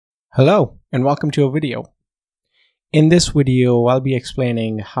Hello and welcome to a video. In this video, I'll be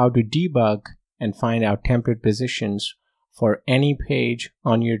explaining how to debug and find out template positions for any page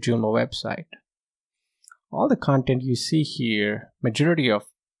on your Joomla website. All the content you see here, majority of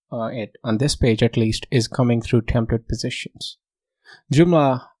it on this page at least, is coming through template positions.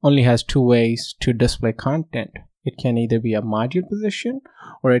 Joomla only has two ways to display content. It can either be a module position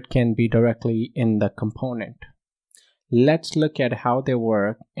or it can be directly in the component. Let's look at how they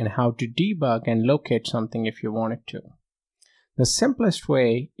work and how to debug and locate something if you wanted to. The simplest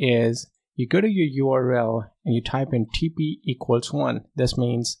way is you go to your URL and you type in TP equals 1. This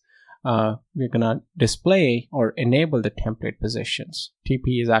means we're gonna display or enable the template positions.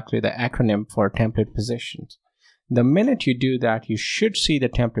 TP is actually the acronym for template positions. The minute you do that, you should see the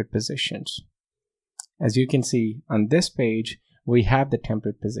template positions. As you can see on this page, we have the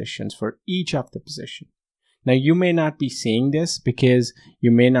template positions for each of the positions. Now you may not be seeing this because you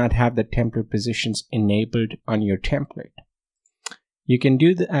may not have the template positions enabled on your template. You can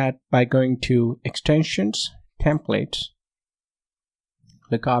do that by going to Extensions, Templates,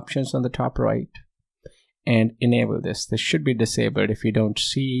 click Options on the top right, and enable this. This should be disabled if you don't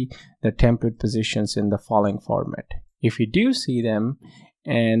see the template positions in the following format. If you do see them,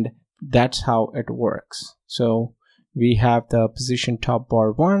 and that's how it works. So we have the position top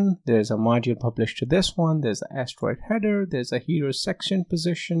bar 1, there's a module published to this one, there's an asteroid header, there's a hero section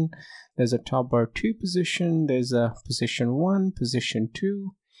position, there's a top bar 2 position, there's a position 1, position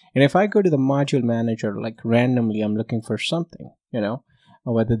 2. And if I go to the module manager, like randomly I'm looking for something,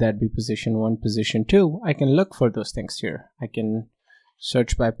 whether that be position 1, position 2, I can look for those things here. I can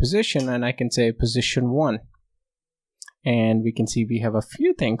search by position and I can say position 1. And we can see we have a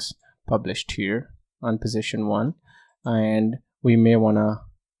few things published here on position 1. And we may want to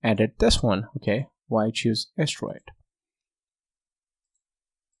edit this one. Okay, why choose asteroid?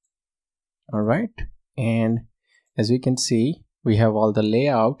 All right, and as we can see, we have all the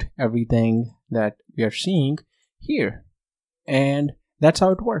layout, everything that we are seeing here, and that's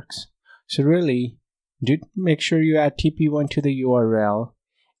how it works. So really, do make sure you add TP1 to the URL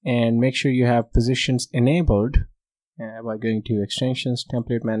and make sure you have positions enabled by going to Extensions,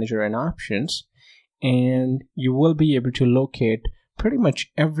 Template Manager, and Options. And you will be able to locate pretty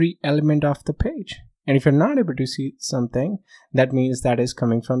much every element of the page. And if you're not able to see something, that means that is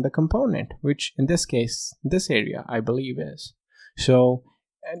coming from the component, which in this case, this area, I believe is. So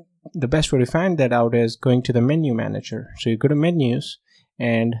the best way to find that out is going to the menu manager. So you go to menus,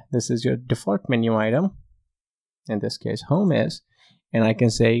 and this is your default menu item. In this case, home is, and I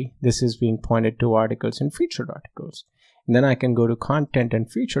can say this is being pointed to articles and featured articles. And then I can go to content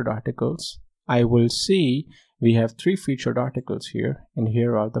and featured articles. I will see we have 3 featured articles here, and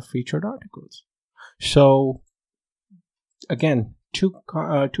here are the featured articles. So again, two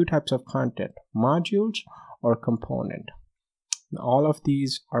types of content, modules or component. All of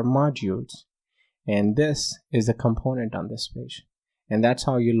these are modules, and this is a component on this page. And that's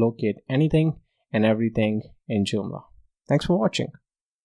how you locate anything and everything in Joomla. Thanks for watching.